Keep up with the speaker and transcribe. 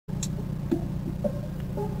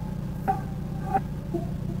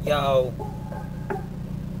Yo,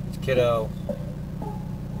 it's Kiddo.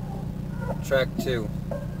 Track 2.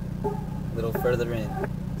 A little further in.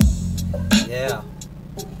 Yeah,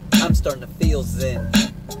 I'm starting to feel zen.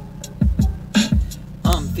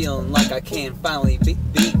 I'm feeling like I can finally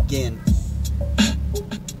begin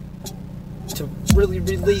to really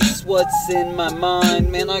release what's in my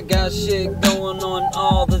mind. Man, I got shit going on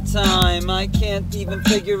all the time. I can't even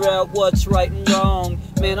figure out what's right and wrong.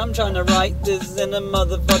 Man, I'm trying to write this in a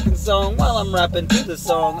motherfucking song while I'm rapping to the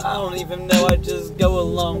song. I don't even know, I just go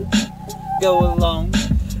along.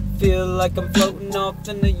 Feel like I'm floating off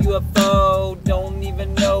in a UFO. Don't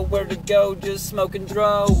even know where to go, just smoke and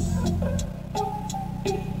dro.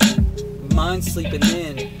 Mind sleeping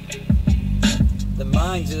in. The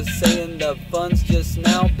mind just saying the fun's just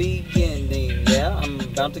now beginning. Yeah, I'm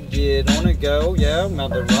about to get on a go. Yeah, I'm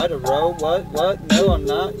about to ride a row. What? No, I'm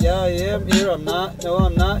not. Yeah, I am. Here, I'm not. No,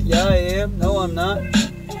 I'm not. Yeah, I am. No, I'm not.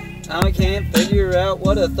 I can't figure out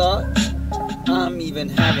what a thought I'm even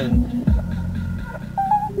having.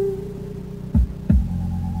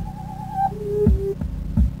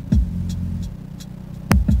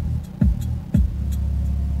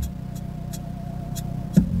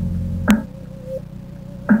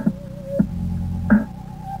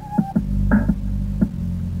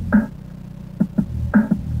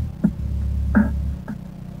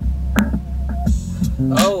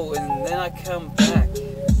 Oh, and then I come back.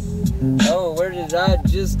 Oh, where did I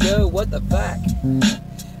just go? What the fuck?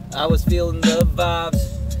 I was feeling the vibes.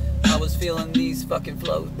 I was feeling these fucking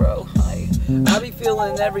flows, bro. I be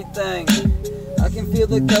feeling everything. I can feel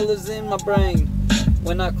the colors in my brain.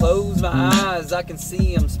 When I close my eyes, I can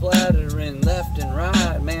see them splattering left and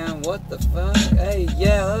right. Man, what the fuck? Hey,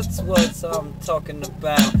 yeah, that's what I'm talking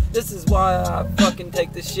about. This is why I fucking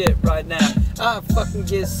take this shit right now. I fucking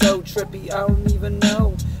get so trippy, I don't even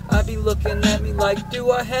know. I be looking at me like, do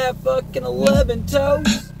I have fucking 11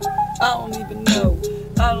 toes? I don't even know.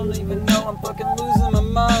 I'm fucking losing my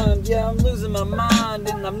mind. Yeah, I'm losing my mind,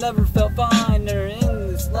 and I've never felt finer in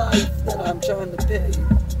this life that I'm trying to pay.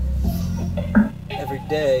 Every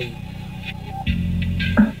day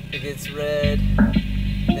it gets red,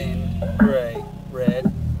 then gray,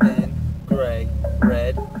 red, then gray,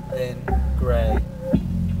 red, then gray.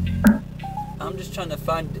 I'm just trying to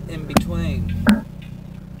find the in between.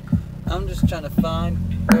 I'm just trying to find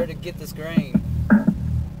where to get this grain.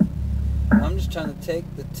 I'm just trying to take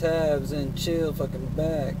the tabs and chill fucking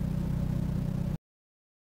back.